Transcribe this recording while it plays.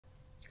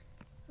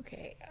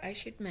I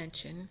should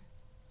mention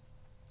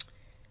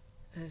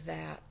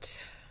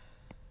that,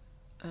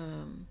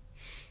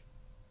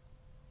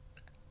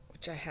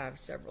 which I have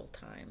several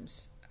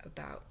times,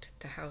 about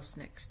the house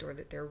next door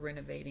that they're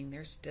renovating.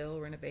 They're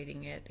still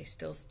renovating it. They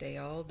still stay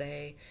all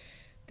day.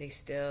 They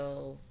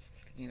still,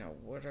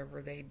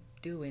 whatever they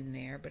do in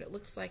there. But it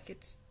looks like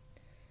it's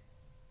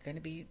going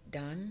to be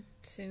done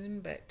soon.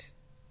 But,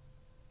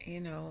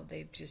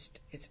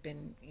 it's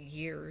been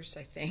years,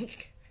 I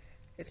think.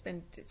 It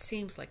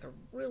seems like a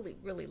really,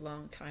 really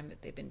long time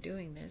that they've been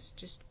doing this,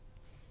 just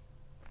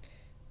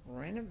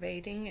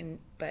renovating,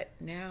 but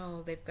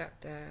now they've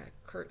got the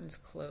curtains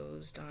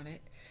closed on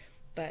it.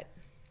 But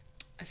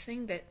a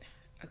thing that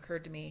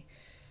occurred to me,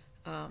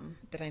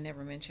 that I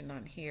never mentioned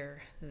on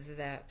here,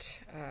 that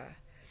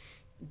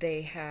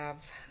they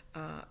have,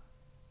 I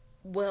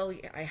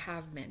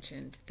have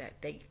mentioned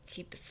that they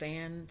keep the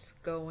fans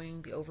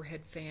going, the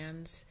overhead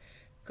fans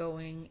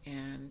going,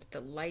 and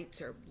the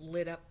lights are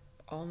lit up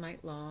all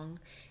night long,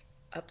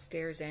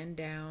 upstairs and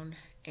down,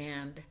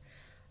 and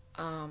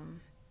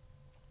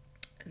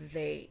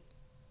they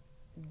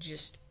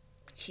just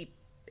keep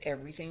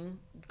everything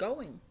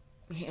going,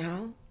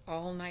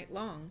 all night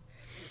long.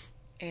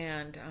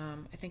 And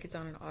I think it's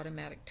on an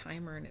automatic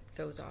timer, and it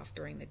goes off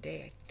during the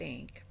day, I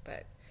think.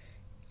 But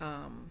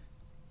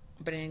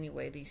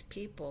anyway, these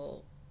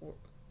people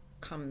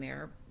come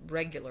there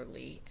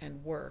regularly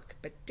and work,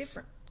 but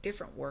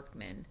different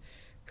workmen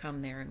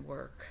come there and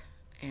work.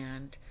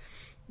 And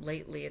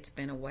lately it's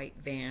been a white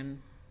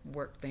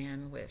work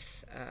van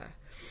with a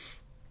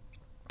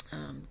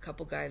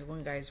couple guys.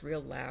 One guy's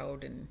real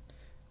loud and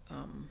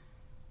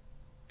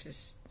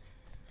just,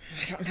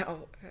 I don't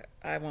know,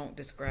 I won't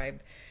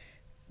describe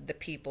the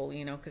people,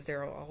 because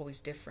they're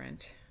always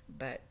different.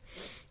 But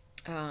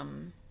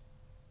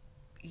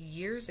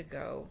years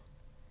ago,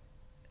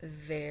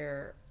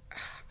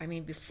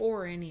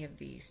 before any of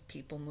these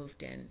people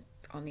moved in,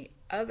 on the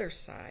other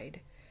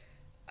side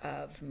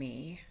of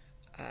me,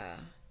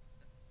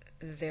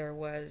 there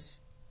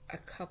was a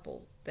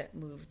couple that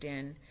moved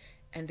in,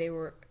 and they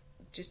were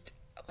just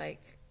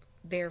like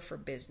there for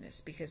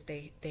business, because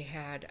they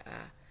had,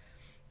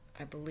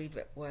 I believe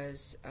it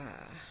was,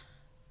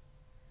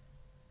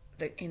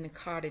 in the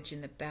cottage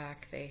in the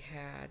back, they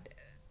had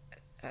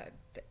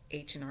the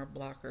H&R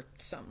Block or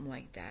something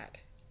like that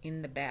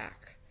in the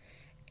back.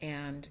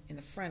 And in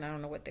the front, I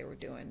don't know what they were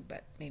doing,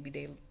 but maybe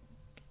they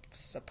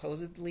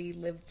supposedly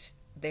lived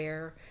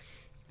there.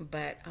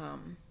 But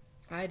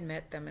I had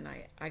met them, and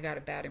I got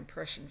a bad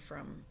impression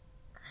from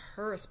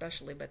her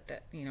especially, but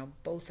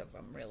both of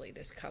them really,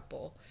 this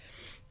couple.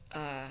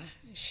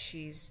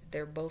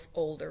 They're both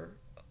older,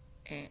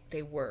 and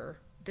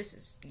this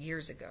is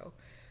years ago.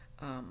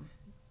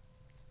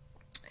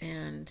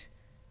 And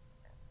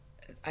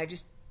I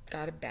just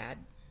got a bad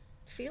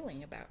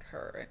feeling about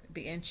her,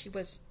 and she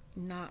was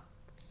not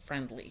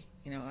friendly.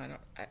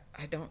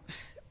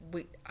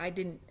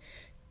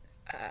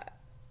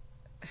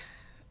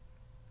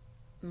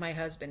 My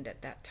husband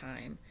at that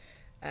time,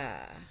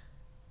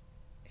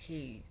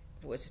 he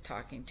was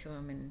talking to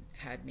him and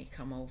had me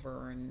come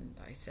over, and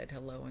I said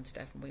hello and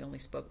stuff, and we only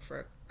spoke for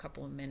a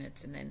couple of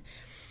minutes, and then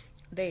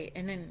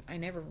I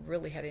never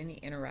really had any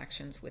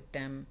interactions with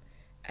them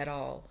at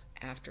all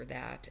after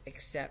that,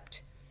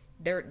 except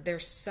their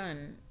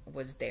son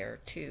was there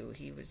too.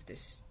 He was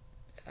this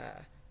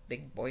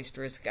big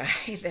boisterous guy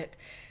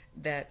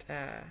that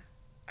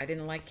I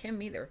didn't like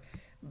him either,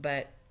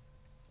 but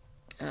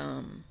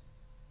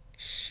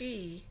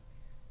she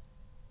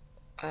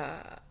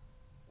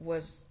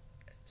was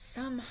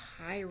some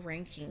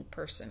high-ranking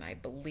person, I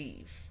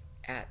believe,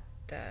 at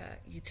the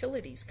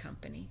utilities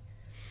company,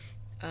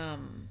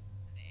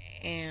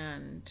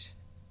 and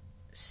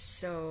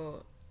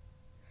so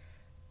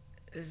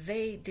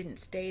they didn't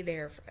stay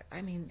there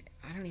I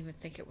don't even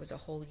think it was a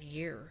whole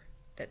year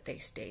that they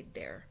stayed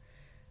there,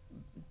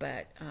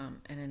 but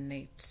and then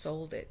they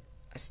sold it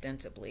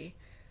ostensibly,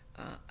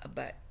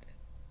 but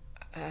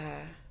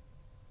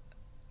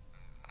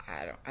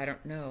I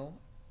don't know.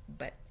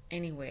 But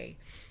anyway,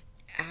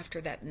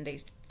 after that, and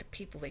the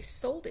people they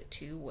sold it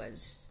to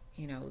was,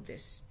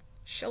 this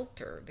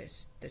shelter,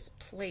 this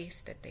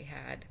place that they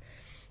had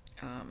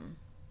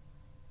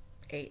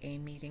AA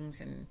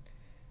meetings and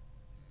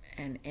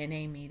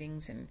NA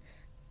meetings, and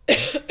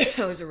it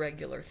was a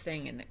regular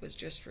thing, and it was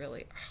just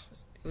really,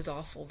 it was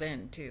awful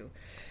then too,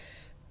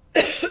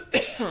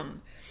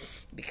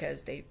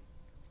 because they,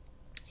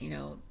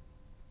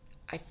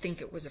 I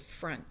think it was a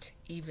front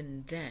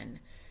even then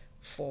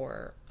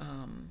for,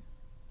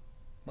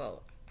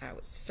 I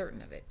was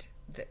certain of it,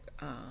 that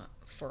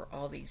for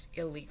all these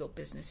illegal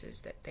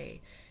businesses that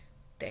they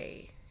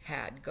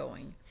had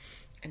going.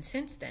 And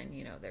since then,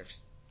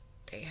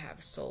 they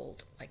have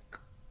sold,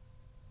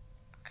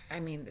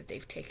 that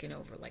they've taken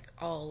over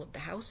all of the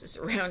houses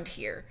around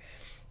here.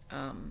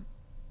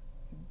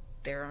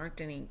 There aren't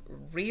any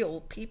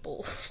real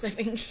people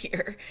living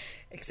here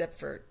except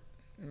for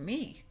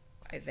me,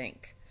 I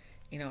think.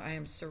 I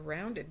am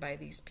surrounded by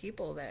these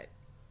people that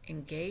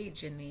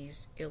engage in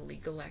these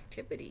illegal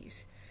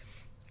activities.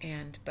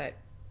 But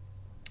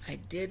I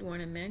did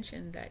want to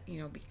mention that,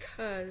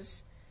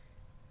 because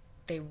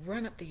they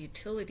run up the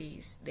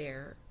utilities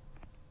there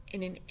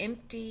in an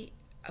empty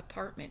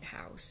apartment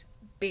house,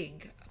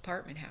 big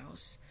apartment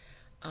house,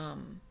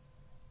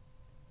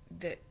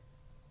 that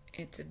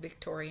it's a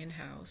Victorian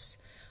house,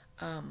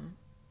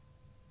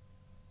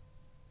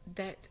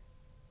 that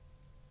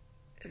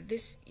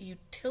this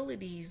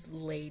utilities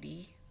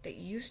lady that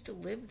used to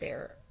live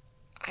there,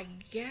 I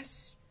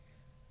guess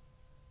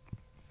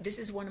this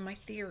is one of my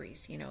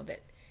theories,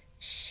 that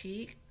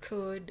she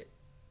could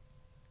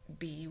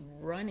be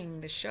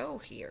running the show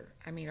here.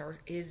 I mean, or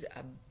is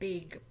a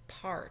big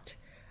part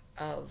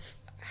of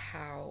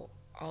how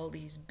all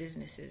these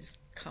businesses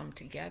come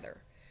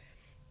together.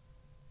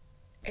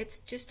 It's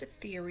just a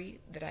theory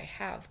that I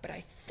have, but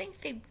I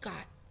think they've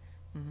got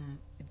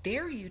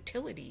their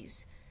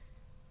utilities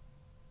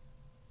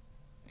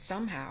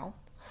somehow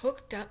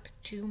hooked up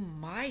to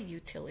my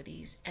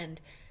utilities, and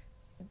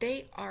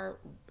they're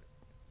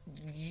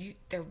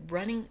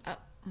running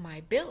up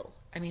my bill.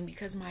 I mean,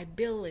 because my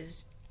bill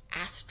is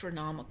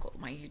astronomical.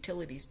 My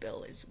utilities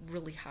bill is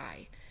really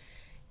high,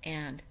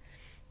 and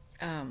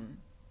I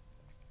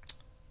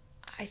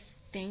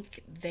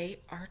think they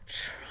are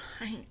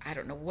trying. I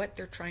don't know what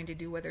they're trying to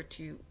do. Whether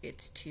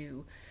it's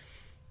to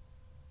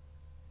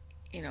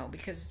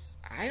because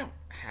I don't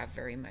have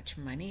very much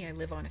money. I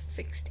live on a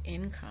fixed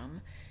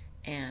income,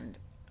 and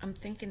I'm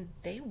thinking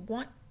they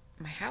want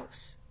my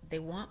house. They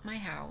want my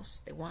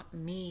house. They want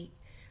me.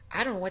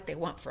 I don't know what they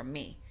want from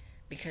me,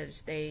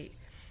 because they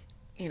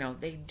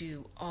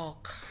do all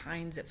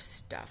kinds of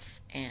stuff,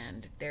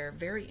 and they're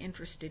very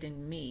interested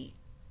in me.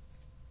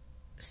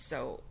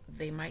 So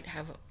they might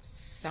have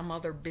some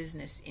other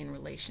business in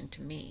relation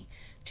to me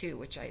too,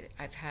 which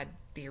I've had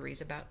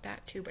theories about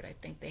that too, but I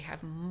think they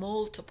have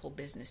multiple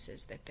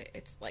businesses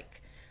it's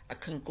like a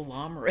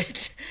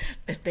conglomerate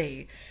that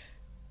they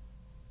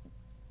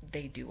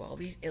do all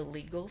these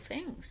illegal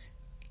things,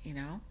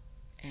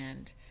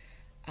 and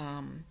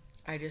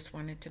I just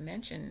wanted to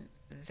mention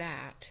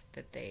that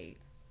they've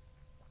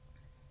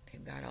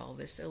got all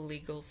this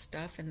illegal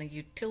stuff, and the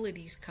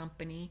utilities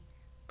company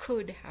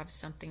could have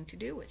something to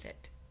do with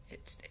it.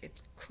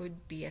 It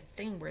could be a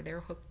thing where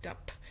they're hooked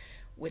up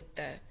with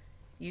the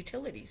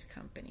utilities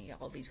company,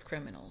 all these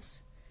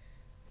criminals.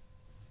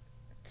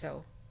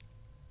 So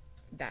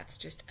that's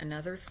just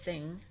another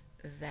thing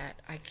that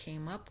I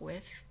came up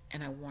with,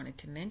 and I wanted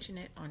to mention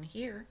it on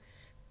here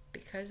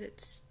because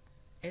it's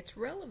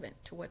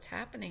relevant to what's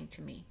happening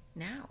to me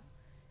now.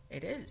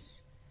 It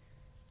is.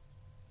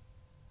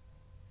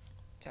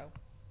 So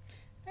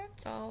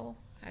that's all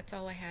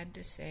I had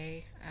to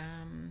say.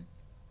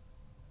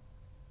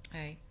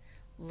 I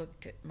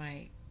looked at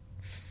my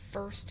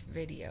first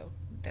video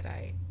that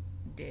I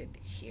did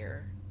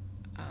here,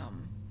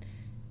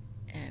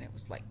 and it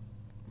was like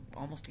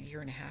almost a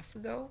year and a half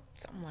ago,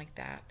 something like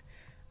that,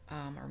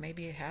 or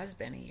maybe it has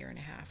been a year and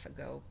a half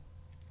ago,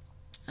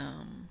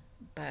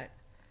 but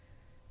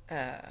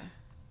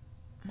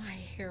my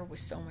hair was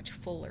so much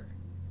fuller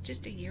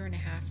just a year and a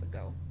half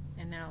ago,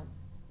 and now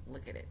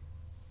look at it.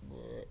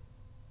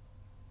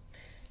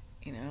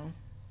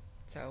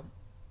 So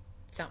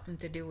something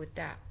to do with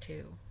that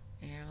too.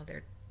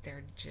 They're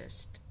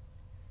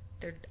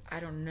I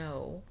don't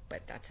know,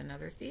 but that's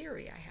another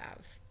theory I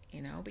have,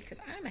 because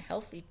I'm a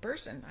healthy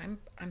person.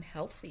 I'm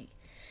healthy,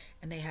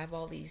 and they have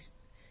all these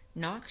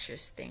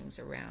noxious things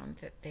around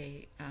that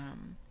they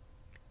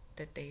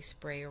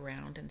spray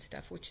around and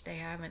stuff, which they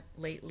haven't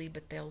lately,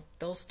 but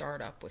they'll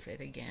start up with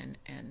it again,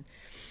 and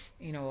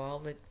all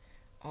the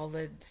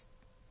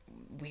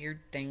weird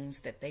things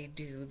that they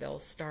do, they'll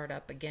start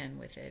up again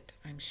with it,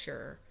 I'm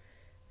sure,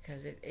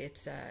 because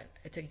it's a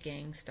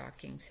gang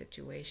stalking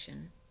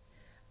situation.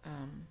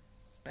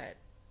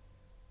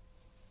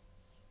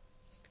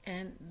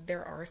 And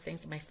there are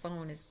things. My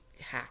phone is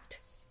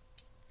hacked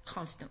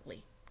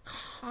constantly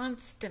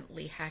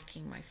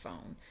hacking my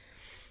phone,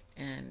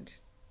 and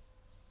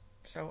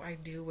so I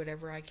do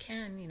whatever I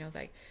can.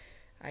 Like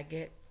I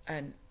get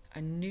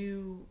a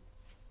new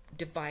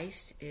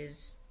device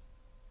is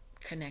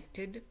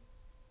connected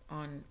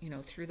on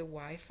through the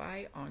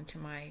Wi-Fi onto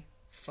my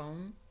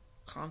phone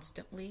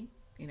constantly,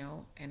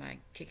 and I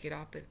kick it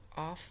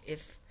off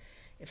if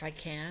I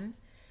can,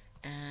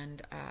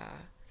 and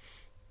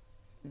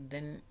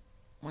then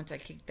once I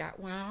kick that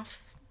one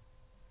off,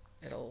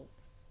 it'll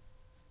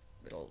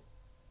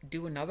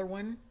do another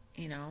one.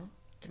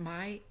 It's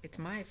my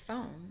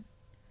phone,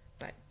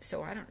 but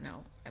so I don't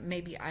know.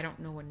 Maybe I don't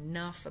know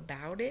enough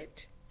about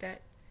it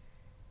that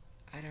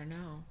I don't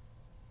know.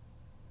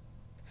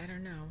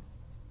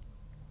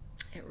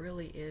 It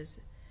really is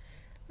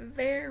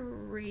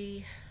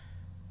very,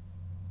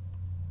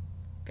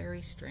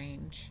 very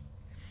strange.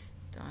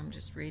 So I'm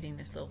just reading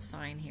this little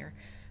sign here.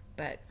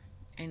 But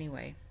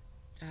anyway,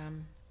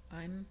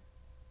 I'm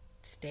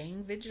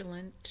staying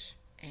vigilant,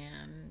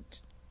 and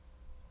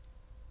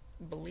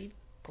believe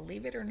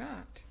it or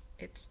not,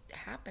 it's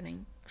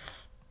happening.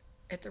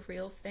 It's a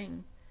real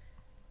thing.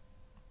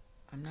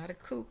 I'm not a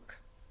kook.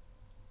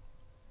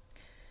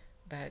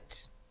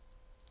 But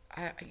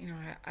I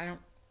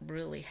don't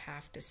really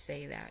have to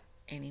say that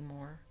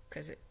anymore,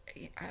 because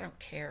I don't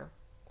care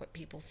what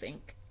people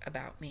think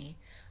about me.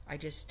 I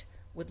just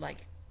would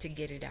like to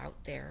get it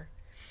out there,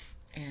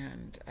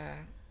 and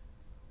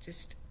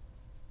just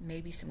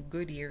maybe some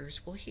good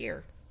ears will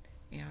hear.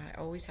 I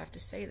always have to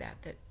say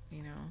that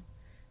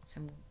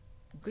some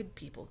good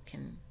people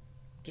can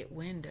get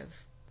wind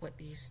of what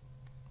these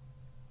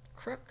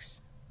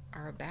crooks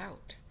are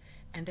about,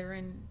 and they're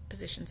in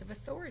positions of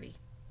authority.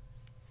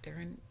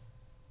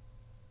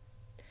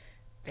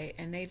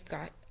 They've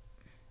got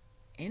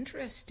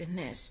interest in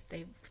this.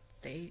 They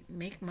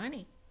make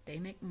money. They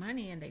make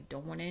money, and they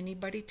don't want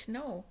anybody to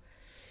know.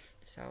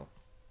 So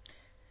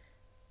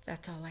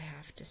that's all I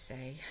have to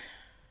say.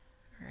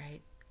 All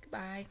right.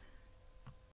 Goodbye.